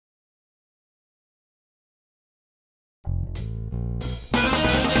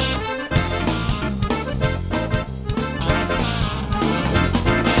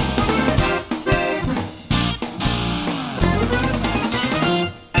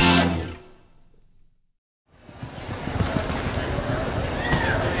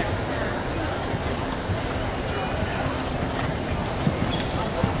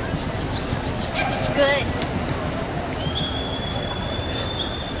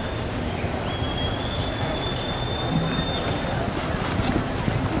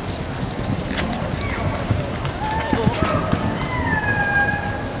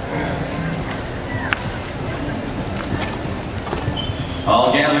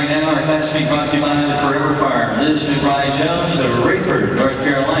right now our class meet brought to you by the Forever Farm. Liz McBride Jones of Rayford, North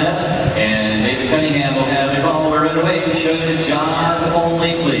Carolina, and David Cunningham will have the call right away. Show the jog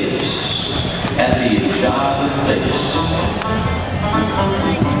only, please. At the jog place.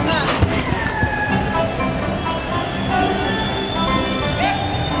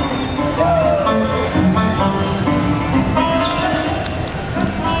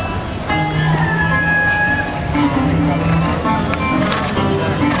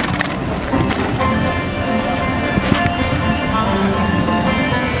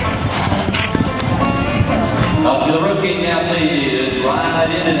 Up to the rope gate now, please. Right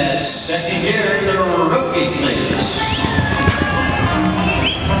into that second gear. The rope gate, please.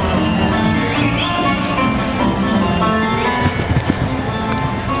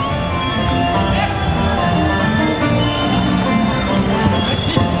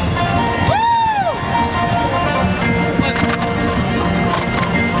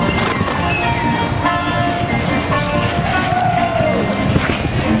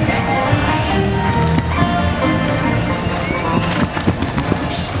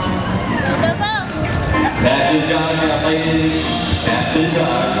 Back to the jog now, please. Back to the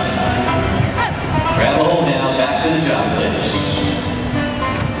jog. Grab a hold now. Back to the jog, please.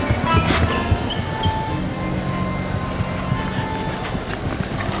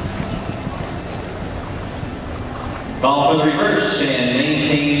 Call for the reverse and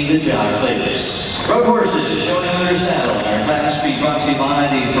maintain the jog, please. Road horses showing under saddle. Our class speed brought to you by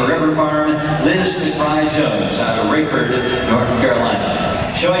the Forever Farm. Liz McBride Jones out of Rayford, North Carolina.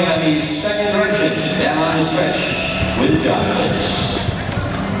 Showing on the second direction, down the stretch with the jog, please.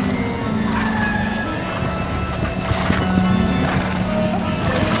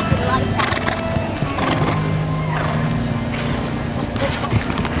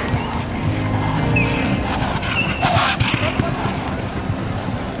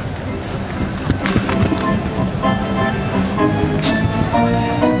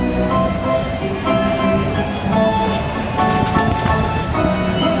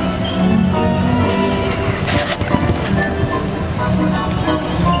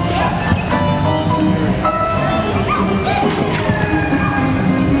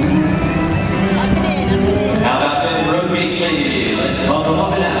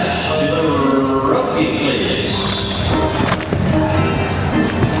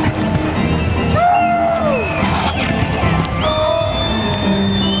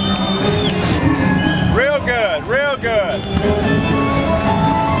 Real good.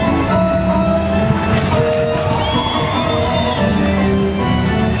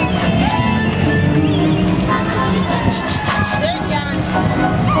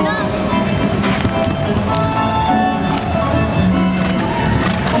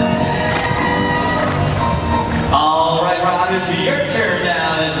 All right, Rob, it's your turn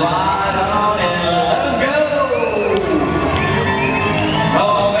now. Let's ride on and let them go.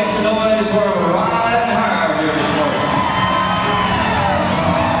 Oh, make some noise. We're riding hard here this morning.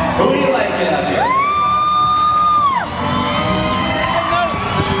 Who do you like out here?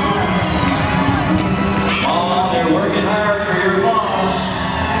 Oh, they're working hard for your applause.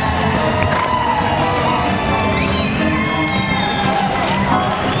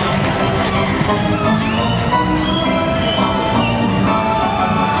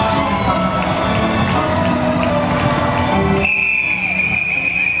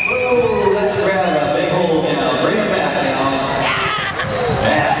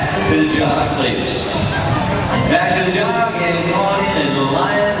 Please. Back to the jog and come on in and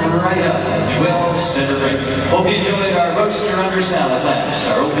line right up. If you will, center break. Hope you enjoyed our roadster under saddle class,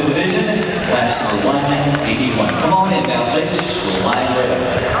 our open division, class number 181. Come on in now, please. We'll line right up.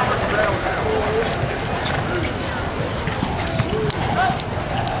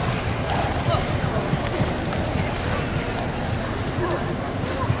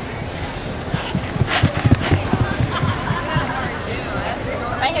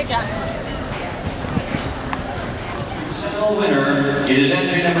 Right here, John. Winner is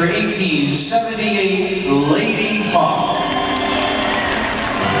entry number 1878, Lady Hawk.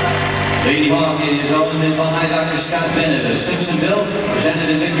 Lady Hawk is owned by Dr. Scott Bennett of Simpsonville, presented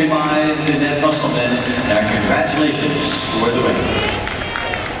in victory by Cadet Musselman, and our congratulations for the winner.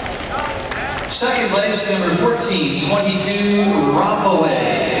 Second place, number 1422,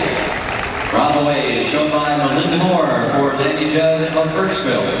 Rompaway. Rompaway is shown by Melinda Moore for Danny Judd of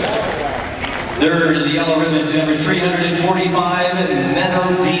Burkesville. Third in the yellow ribbons, number 345,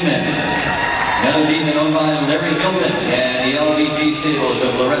 Meadow Demon. Meadow Demon owned by Larry Gilpin and the LVG Stables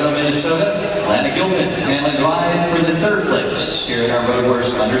of Loretto, Minnesota. Lana Gilpin handling the ride for the third place here in our road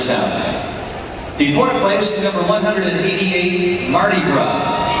horse under saddle. The fourth place, number 188, Mardi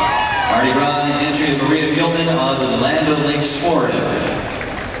Gras. Marty Brown, entry of Maria Gilman of Land O'Lakes, Florida.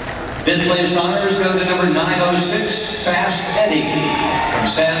 Fifth place honors go to number 906, Fast Eddie, from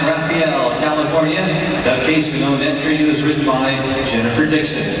San Rafael, California. The case-owned entry was written by Jennifer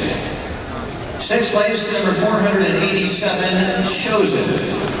Dixon. Sixth place, number 487, Chosen.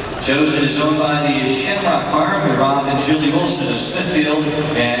 Chosen is owned by the Shamrock Farm, Rob and Julie Wilson of Smithfield,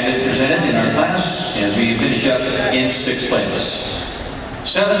 and presented in our class as we finish up in sixth place.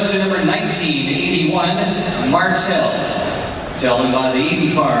 Seventh to number 1981, Martell. Owned by the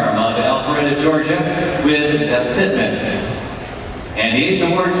Eden Farm of Alpharetta, Georgia, with Pittman. And the eighth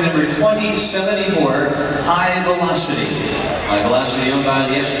award to number 2074, High Velocity. High Velocity owned by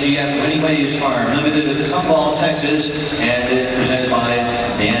the SGF Winnie Ways Farm, limited in Tomball, Texas, and presented by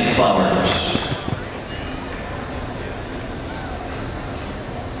Dan Flowers.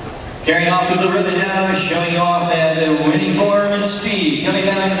 Carrying off the blue ribbon now, showing you off that winning form and speed. Coming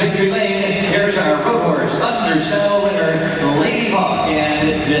down Victory Lane, here's our road horse, under saddle winner, Lady Hawk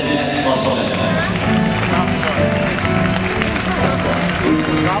and Jeanette Musselman.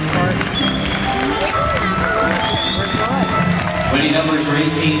 Winning numbers were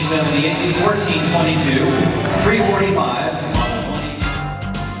 1878, 1422, 345.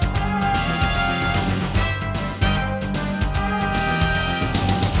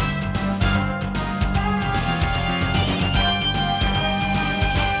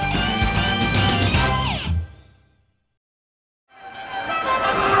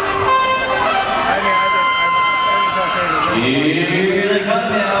 Here they come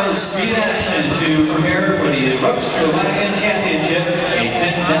now with speed action to prepare for the Roadster Wagon Championship, a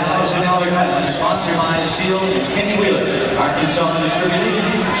 $10,000 class sponsored by Seal and Kenny Wheeler, Arkansas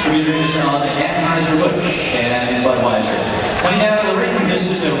distributors on Anheuser-Busch and Budweiser. Coming down to the ring, this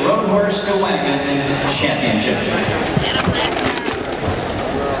is the Road Horse to Wagon Championship.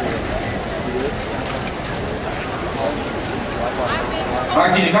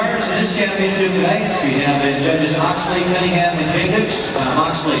 Marking the cars in this championship tonight, we have judges Oxley, Cunningham, and Jacobs.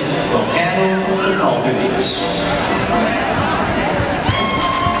 Oxley will handle the call duties.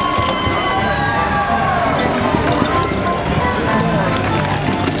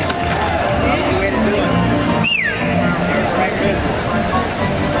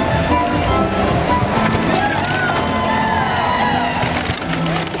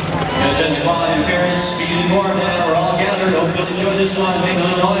 Judging the quality appearance, speed and form, and we're all gathered. Hope you'll enjoy this one. Make a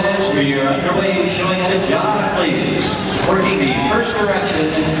little noise. We are underway, showing the jog, please. Working the first direction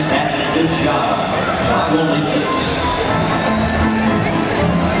at the jog. Jog only, please.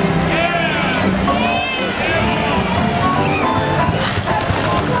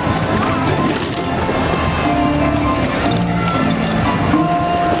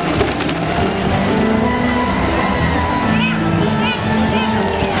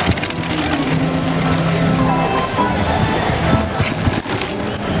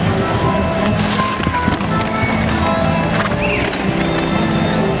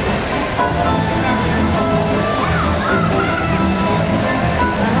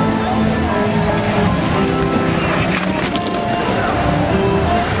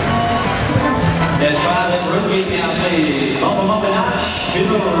 Let's try that rope gate now, please. Bump them up a notch to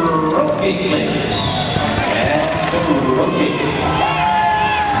the rope gate, please. And the rope gate.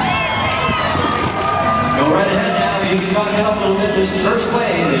 Go right ahead now. You can talk it up a little bit this first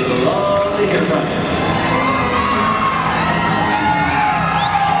play. They'd love to hear from you.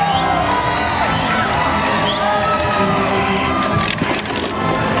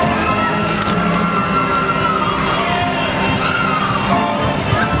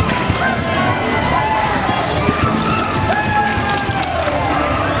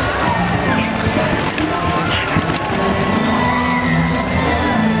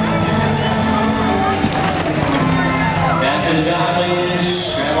 To the jog, please.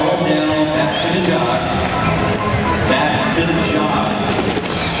 Scramble down, back to the jog. Back to the jog.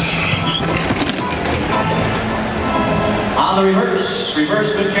 On the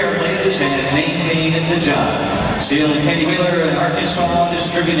reverse with care, please, and maintain the jog. Seal and Kenny Wheeler in Arkansas,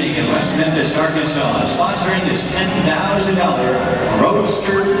 distributing in West Memphis, Arkansas, sponsoring this $10,000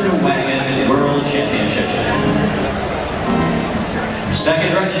 Roadster to Wagon World Championship.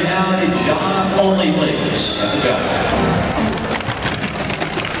 Second direction now, the jog only, please, at the jog.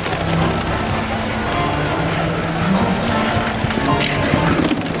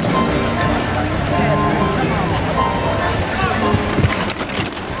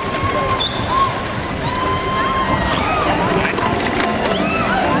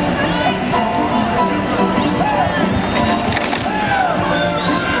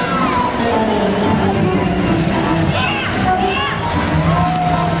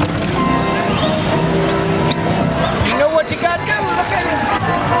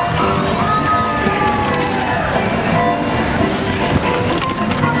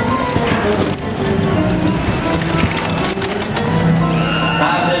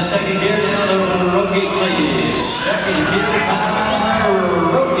 second gear down the road gate, please. Second gear time on the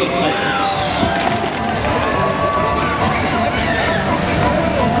road gate, please.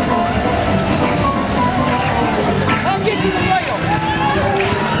 I'll get you the rail.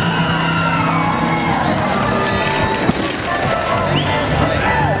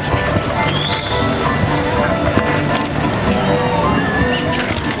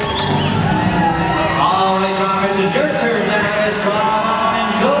 All right, drivers, it's your turn now. Let's drive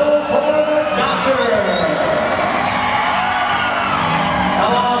and go for the doctor. How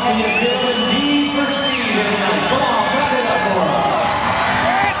long can you feel in V for speed here tonight? Come on, cut it up for us.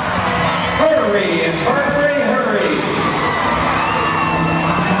 Hurry, hurry, hurry.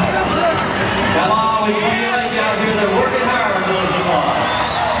 Come on, we swing your leg out here. They're working hard for those applause.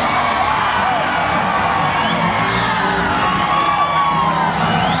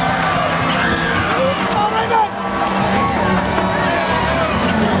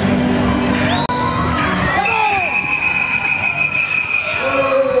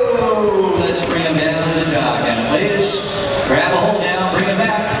 Let's bring them down to the jog now, please. Grab a hold down, bring them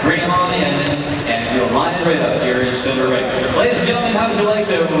back, bring them on in, and we'll line it right up here in center ring. Ladies and gentlemen, how would you like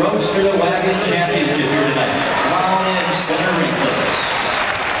the Roadster to Wagon Championship here tonight? Come on in, center ring, please.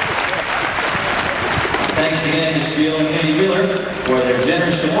 Thanks again to Steele and Katie Wheeler for their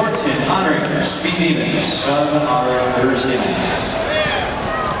generous support in honoring Speed Demons on our Thursday night.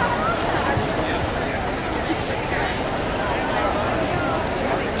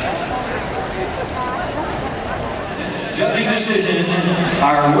 Judging decision,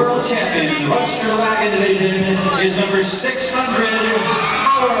 our world champion in the Roadster Wagon division is number 600,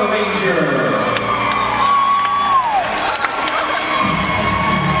 Power Ranger.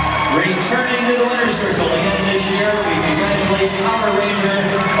 Returning to the winner's circle again this year, we congratulate Power Ranger,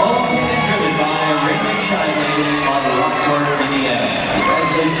 owned and driven by Raymond Shiley of Rockport, Indiana.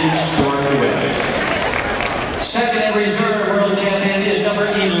 Congratulations for the win. Second and reserve world champion is number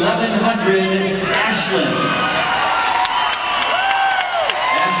 1100, Ashland.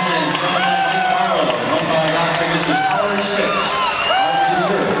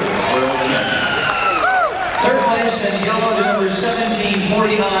 Third place in yellow to number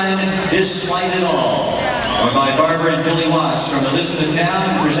 1749, Despite It All. Won by Barbara and Billy Watts from Elizabethtown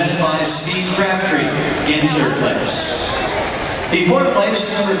and presented by Steve Crabtree in third place. The fourth place,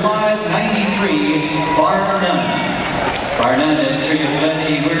 number 593, Bar None. Bar None entering of Glenn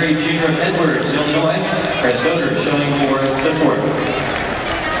A. Weary Jr. of Edwards, Illinois. Chris Doder showing for the fourth.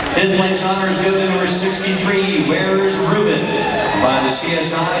 Fifth place honors go to number 63, Where's Reuben, by the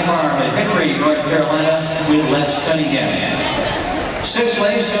CSI Farm at Hickory, North Carolina, with Les Cunningham. Sixth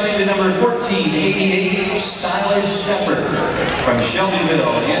place going to number 1488, Stylish Stepper, from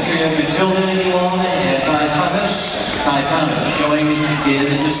Shelbyville. The entry of Matilda Newell and Ty Thomas showing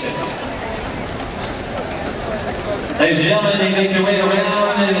in the sixth. Ladies and gentlemen, they make their way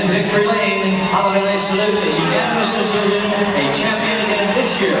around and